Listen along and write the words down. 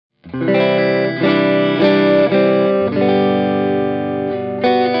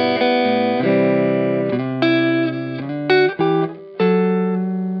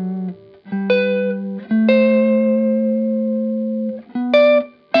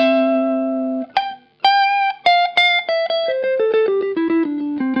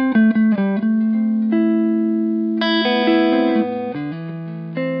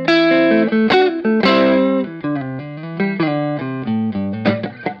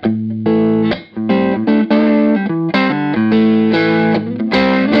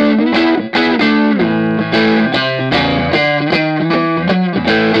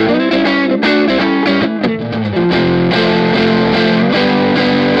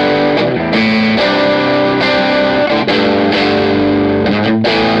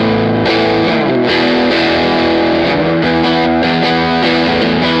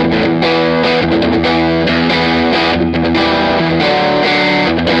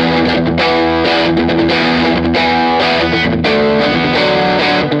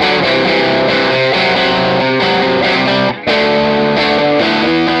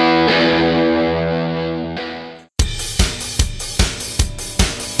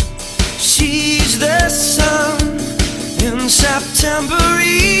She's the sun in September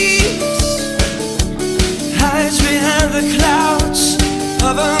east, hides behind the clouds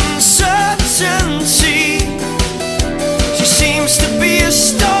of uncertainty. She seems to be a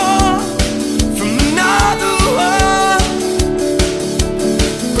star from another world,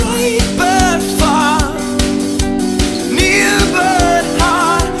 bright but far, near but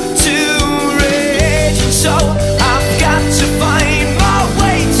hard to reach. And so I've got to find my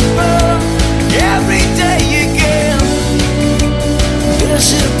way to her every day again.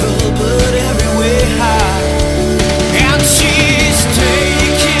 Visible but everywhere high, and she's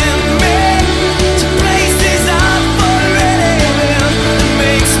taking me to places I've already been. It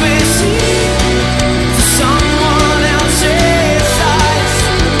makes me see through someone else's eyes,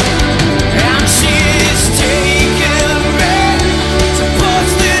 and she's taking me to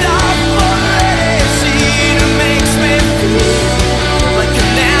parts that I've already seen. It makes me feel like I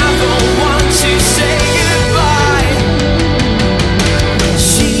never want to say goodbye.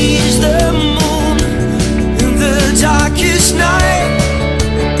 She's the moon in the darkest night,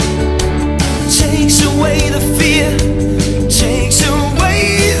 takes away the fear, takes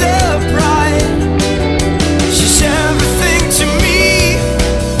away the pride. She's everything to me,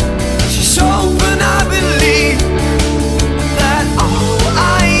 she's open, I believe that all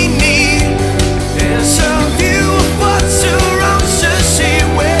I need is a view of what surrounds us here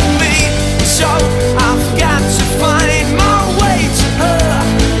with me. So I've got to find my way to her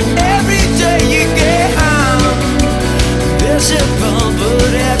every day again. Visible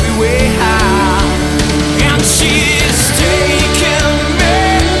but everywhere high, and she's taking me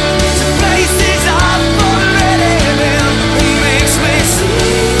to places I've already been. It makes me see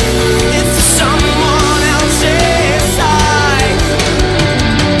it's someone else's eyes. And she's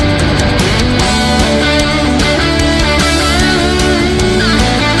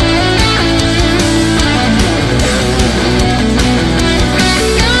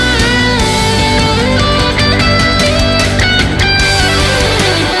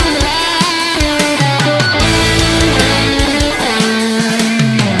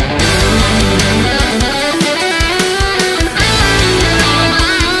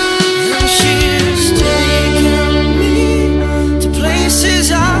taking me to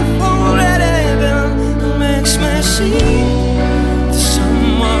places I've already been. It makes me see through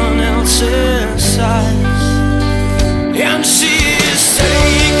someone else's eyes. And she's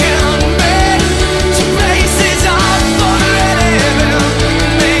taking me to places I've already been. It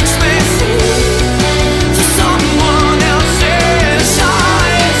makes me see through someone else's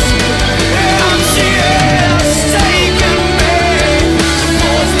eyes. And she's taking me to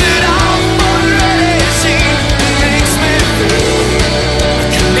ports that I've already seen. It makes me feel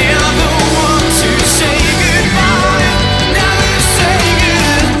like I never want to say goodbye. Never say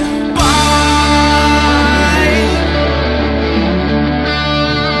goodbye.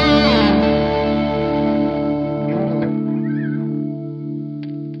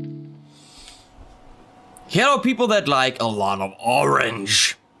 Hello, people that like a lot of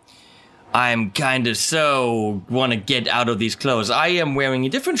orange. I'm kinda so wanna get out of these clothes. I am wearing a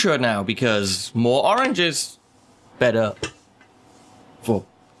different shirt now because more orange is better for...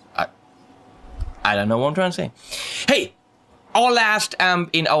 I don't know what I'm trying to say. Hey, our last amp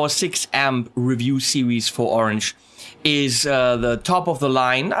in our 6 amp review series for orange is the top of the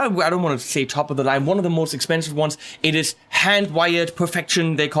line. I don't want to say top of the line, one of the most expensive ones. It is hand-wired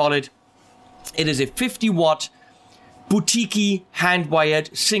perfection, they call it. It is a 50-watt, boutique-y,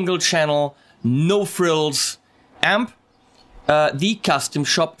 hand-wired, single-channel, no-frills amp, the Custom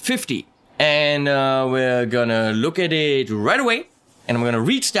Shop 50. And we're gonna look at it right away, and I'm gonna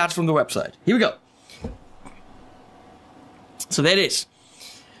read stats from the website. Here we go. So there it is.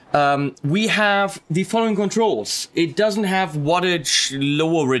 We have the following controls. It doesn't have wattage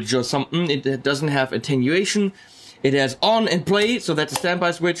lowerage or something. It doesn't have attenuation. It has on and play, so that's a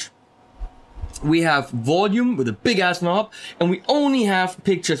standby switch. We have volume with a big ass knob, and we only have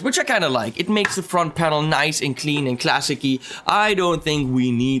pictures, which I kind of like. It makes the front panel nice and clean and classic-y. I don't think we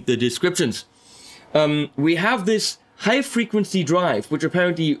need the descriptions. We have this high frequency drive, which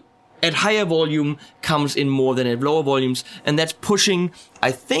apparently at higher volume comes in more than at lower volumes, and that's pushing,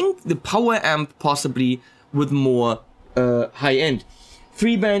 I think, the power amp possibly with more high end.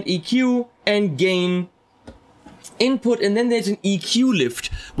 3-band EQ and gain input, and then there's an EQ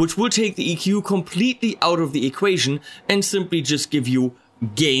lift, which will take the EQ completely out of the equation and simply just give you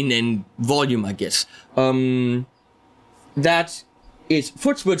gain and volume, I guess. That is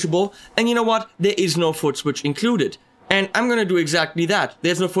foot switchable, and you know what? There is no foot switch included. And I'm gonna do exactly that.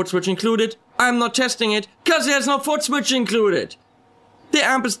 There's no foot switch included. I'm not testing it, cause there's no foot switch included. The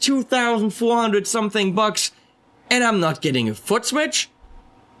amp is 2,400 something bucks, and I'm not getting a foot switch?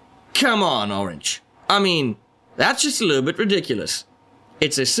 Come on, Orange. I mean, that's just a little bit ridiculous.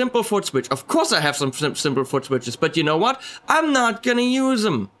 It's a simple foot switch. Of course I have some simple foot switches, but you know what? I'm not gonna use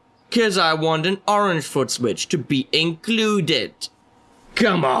them. Cause I want an orange foot switch to be included.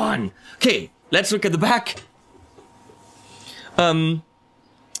 Come on. Okay, let's look at the back.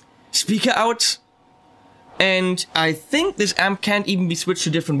 Speaker out. And I think this amp can't even be switched to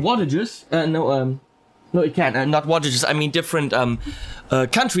different wattages. No, it can't. Not wattages, I mean different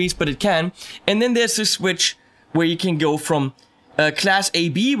countries, but it can. And then there's this switch where you can go from Class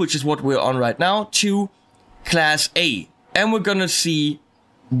AB, which is what we're on right now, to Class A. And we're gonna see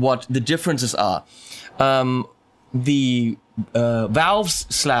what the differences are. The valves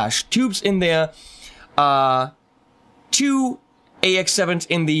 / tubes in there are 2 AX7s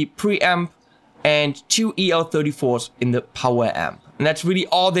in the preamp and 2 EL34s in the power amp. And that's really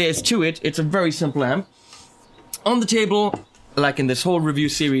all there is to it. It's a very simple amp. On the table, like in this whole review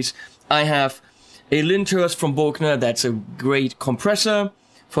series, I have a Lindhurst from Bogner. That's a great compressor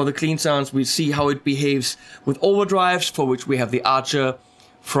for the clean sounds. We see how it behaves with overdrives, for which we have the Archer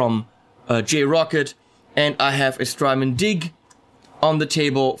from J-Rocket. And I have a Strymon Dig on the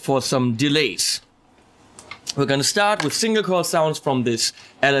table for some delays. We're gonna start with single coil sounds from this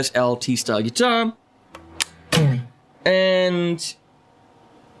LSL T-style guitar. And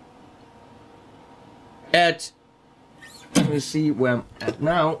let me see where I'm at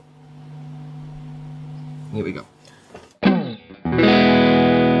now. Here we go.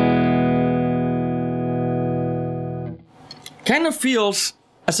 Kind of feels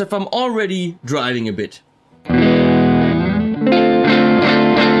as if I'm already driving a bit.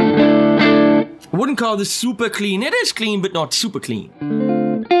 I wouldn't call this super clean. It is clean, but not super clean.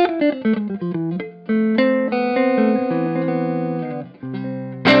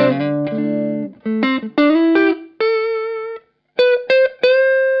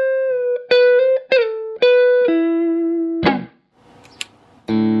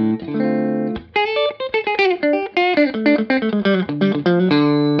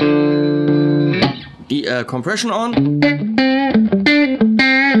 The compression on.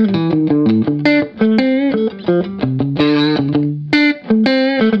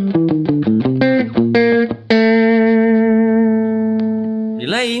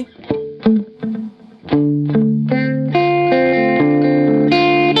 Delay.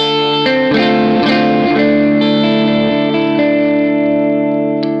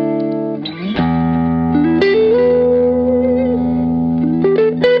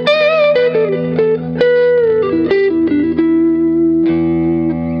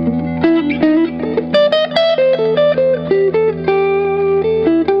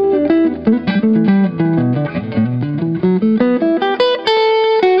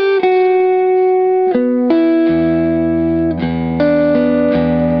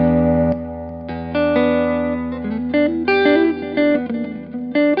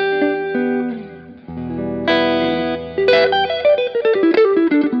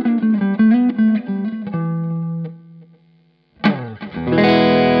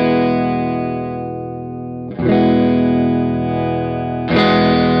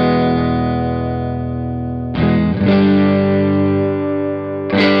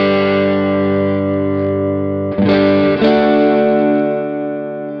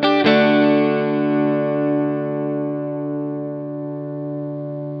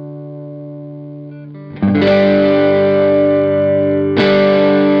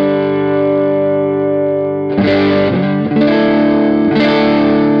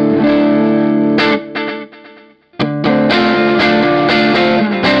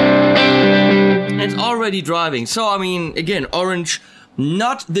 Driving. So, I mean, again, Orange,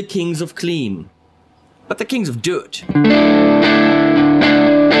 not the kings of clean, but the kings of dirt.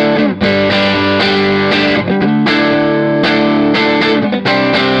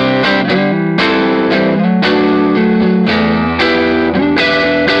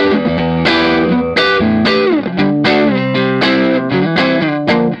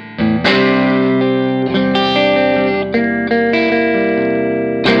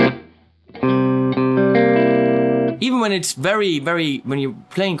 When it's when you're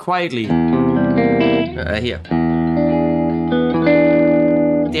playing quietly, here,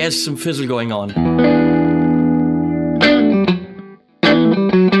 there's some fizzle going on.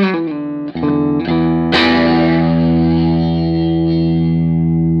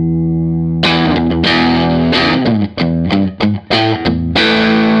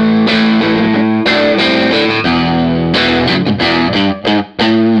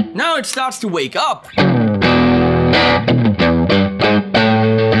 Now it starts to wake up.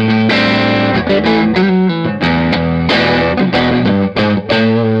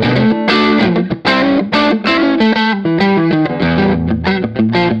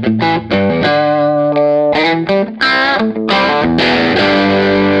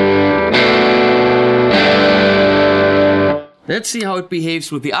 Let's see how it behaves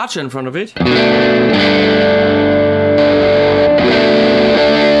with the archer in front of it.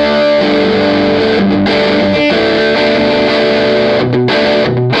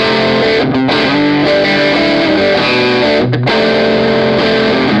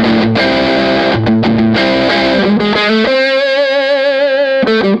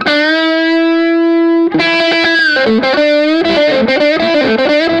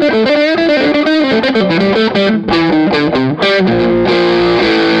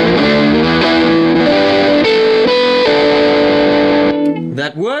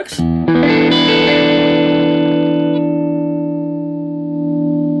 That works.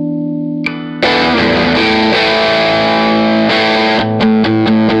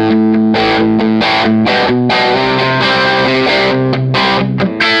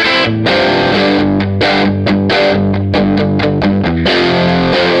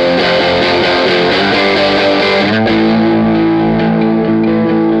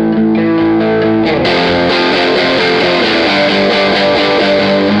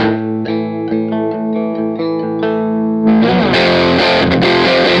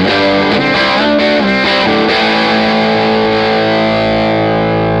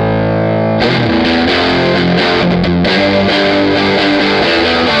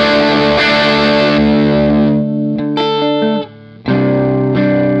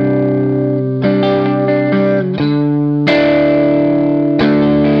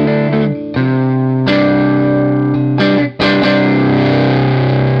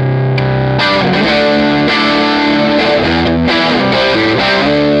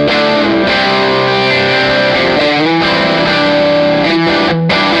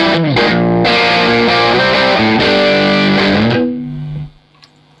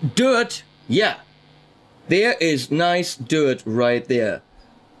 Dirt, yeah. There is nice dirt right there.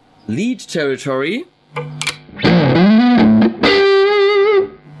 Lead territory.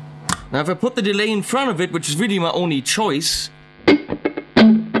 Now if I put the delay in front of it, which is really my only choice.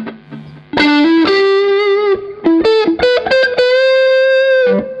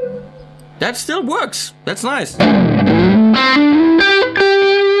 That still works. That's nice.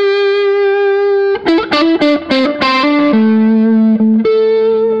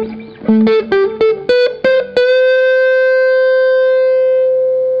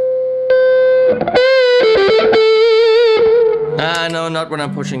 No, not when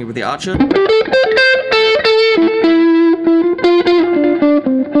I'm pushing it with the archer.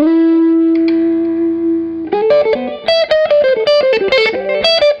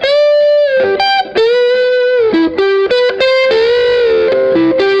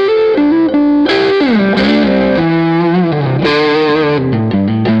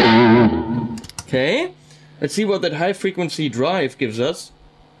 Okay, let's see what that high frequency drive gives us.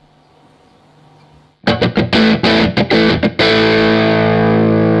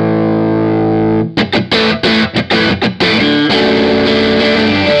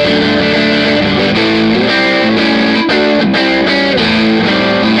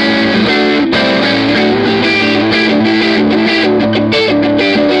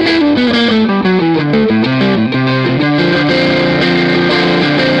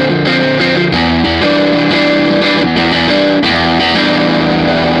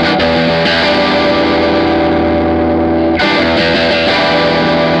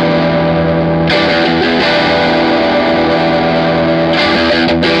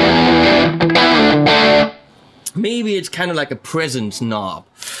 Maybe it's kind of like a presence knob.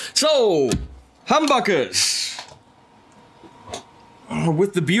 So, humbuckers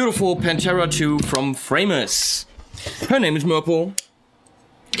with the beautiful Pantera 2 from Framus. Her name is Murple,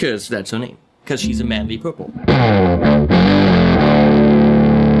 because that's her name, because she's a manly purple.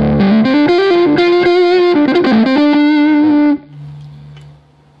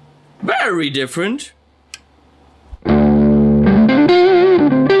 Very different.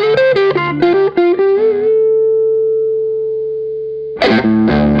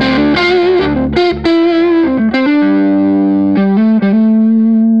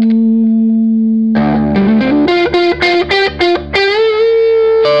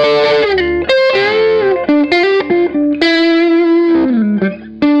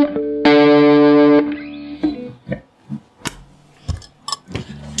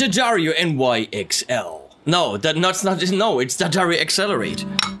 D'Addario NYXL. No, that's not just, no, it's D'Addario Accelerate.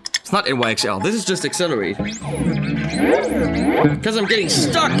 It's not NYXL, this is just Accelerate. Because I'm getting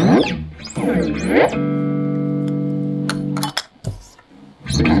stuck!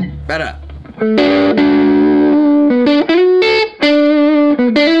 Better.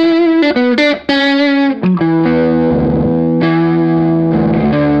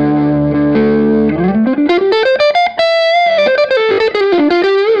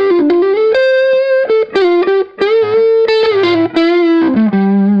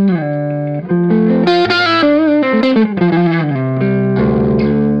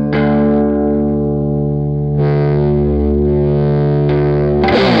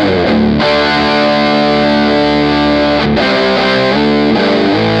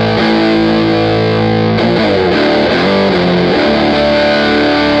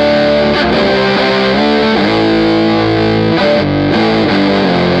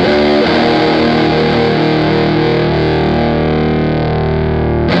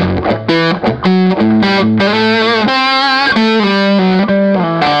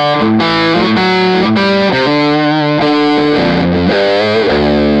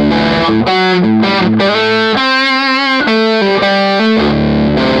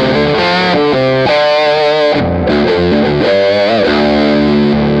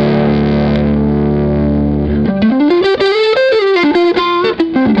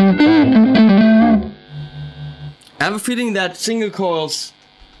 that single coils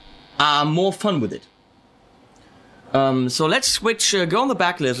are more fun with it. So let's switch, go on the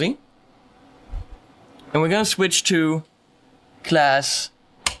back, Leslie. And we're gonna switch to class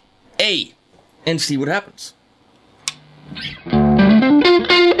A and see what happens.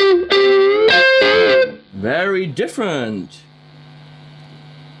 Very different.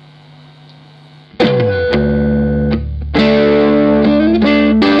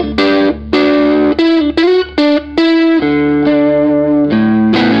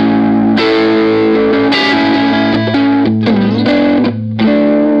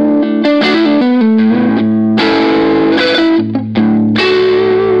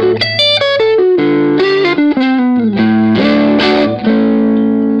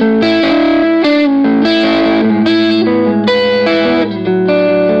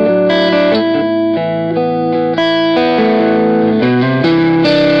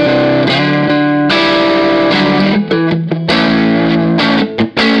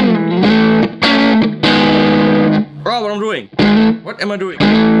 What am I doing?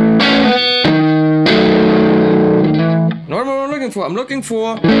 No, what am I looking for? I'm looking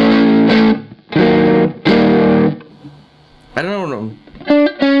for... I don't know.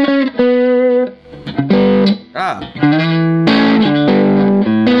 Ah.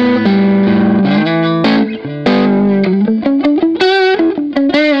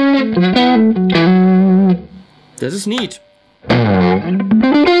 This is neat.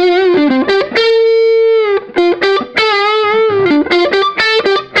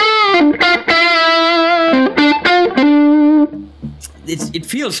 It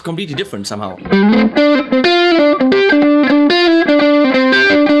feels completely different somehow.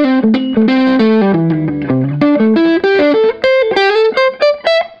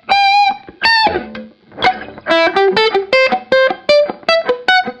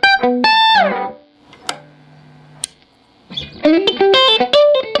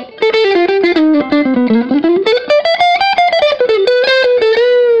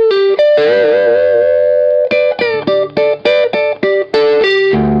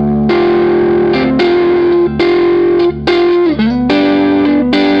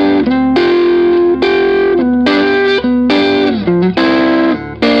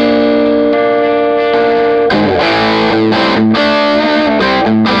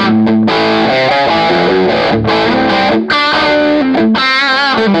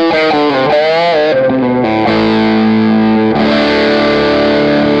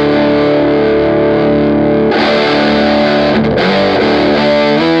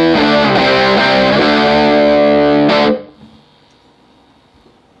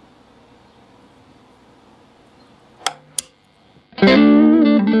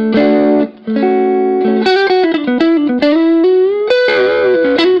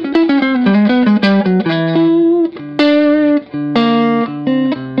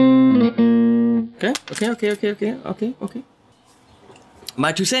 Okay.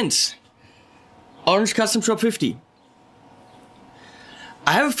 My 2 cents. Orange Custom Shop 50.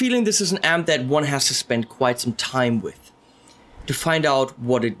 I have a feeling this is an amp that one has to spend quite some time with to find out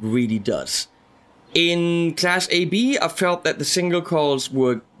what it really does. In Class AB, I felt that the single coils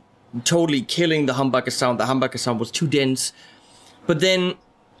were totally killing the humbucker sound. The humbucker sound was too dense. But then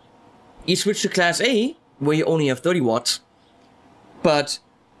you switch to Class A, where you only have 30 watts, but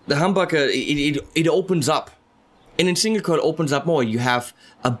the humbucker, it opens up. And in single coil, it opens up more. You have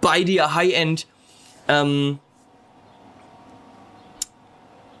a bitey, a high end. Can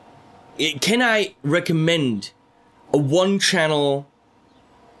I recommend a 1-channel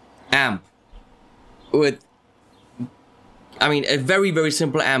amp with, I mean, a very, very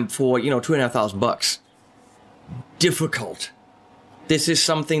simple amp for, you know, $2,500? Difficult. This is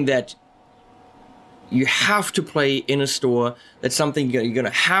something that you have to play in a store. That's something you're gonna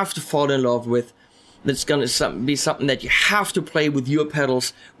have to fall in love with. That's gonna be something that you have to play with your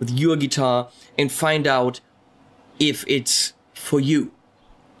pedals, with your guitar, and find out if it's for you.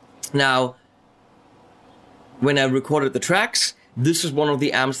 Now, when I recorded the tracks, this is one of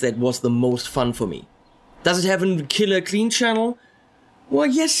the amps that was the most fun for me. Does it have a killer clean channel? Well,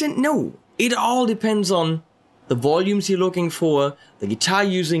 yes and no. It all depends on the volumes you're looking for, the guitar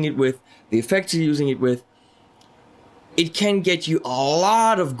you're using it with, the effects you're using it with. It can get you a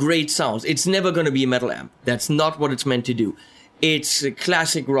lot of great sounds. It's never going to be a metal amp. That's not what it's meant to do. It's a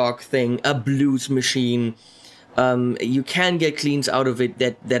classic rock thing, a blues machine. You can get cleans out of it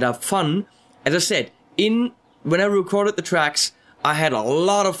that are fun. As I said, when I recorded the tracks, I had a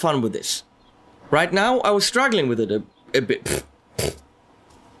lot of fun with this. Right now, I was struggling with it a bit.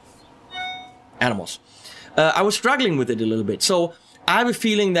 Animals. I was struggling with it a little bit. So I have a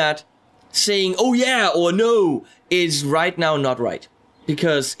feeling that saying, oh yeah or no, is right now not right.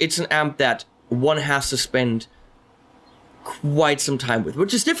 Because it's an amp that one has to spend quite some time with,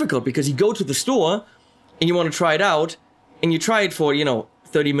 which is difficult because you go to the store and you want to try it out, and you try it for,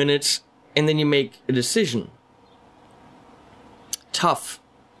 30 minutes, and then you make a decision. Tough.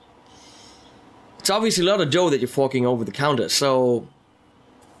 It's obviously a lot of dough that you're forking over the counter, so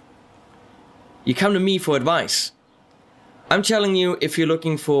you come to me for advice. I'm telling you, if you're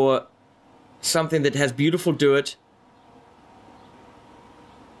looking for something that has beautiful dirt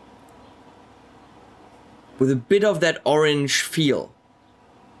with a bit of that orange feel,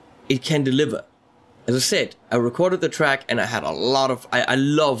 it can deliver. As I said, I recorded the track and I had a lot of... I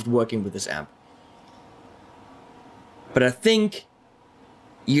loved working with this amp. But I think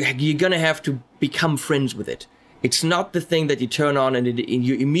you're gonna have to become friends with it. It's not the thing that you turn on and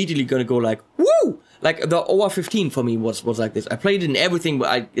you're immediately gonna go like, woo! Like the OR15 for me was like this. I played it in everything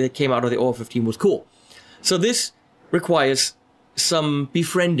that came out of the OR15 was cool. So this requires some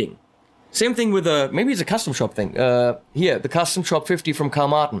befriending. Same thing with maybe it's a custom shop thing. Here, the Custom Shop 50 from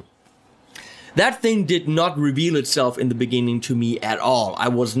MkIII. That thing did not reveal itself in the beginning to me at all. I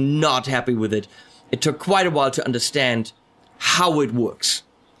was not happy with it. It took quite a while to understand how it works.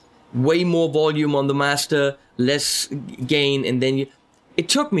 Way more volume on the master, less gain, and then it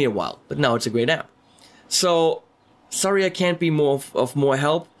took me a while, but now it's a great amp. So, sorry I can't be of more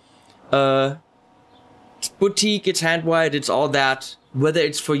help. It's boutique, it's hand-wired, it's all that. Whether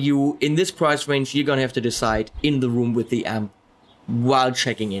it's for you, in this price range, you're gonna have to decide in the room with the amp while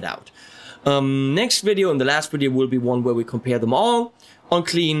checking it out. Next video and the last video will be one where we compare them all on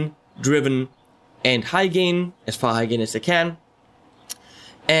clean, driven, and high gain, as far high gain as they can.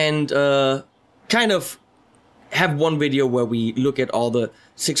 And kind of have one video where we look at all the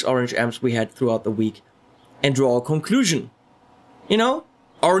 6 orange amps we had throughout the week and draw a conclusion.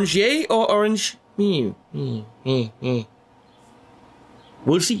 Orange yay or orange me?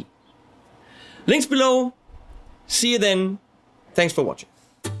 We'll see. Links below. See you then. Thanks for watching.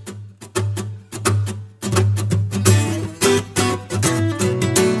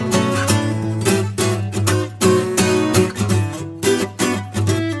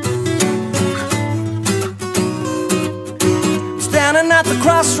 Standing at the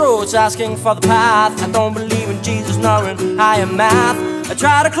crossroads, asking for the path. I don't believe in Jesus nor in higher math. I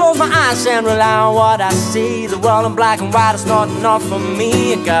try to close my eyes and rely on what I see. The world in black and white is not enough for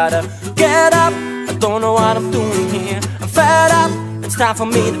me. I gotta get up, I don't know what I'm doing here. I'm fed up, it's time for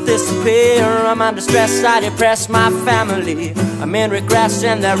me to disappear. I'm under stress, I depress my family. I'm in regress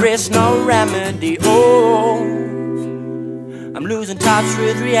and there is no remedy. Oh, I'm losing touch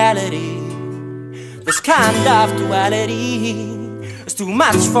with reality. This kind of duality is too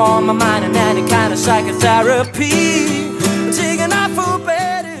much for my mind and any kind of psychotherapy. I'm taking off for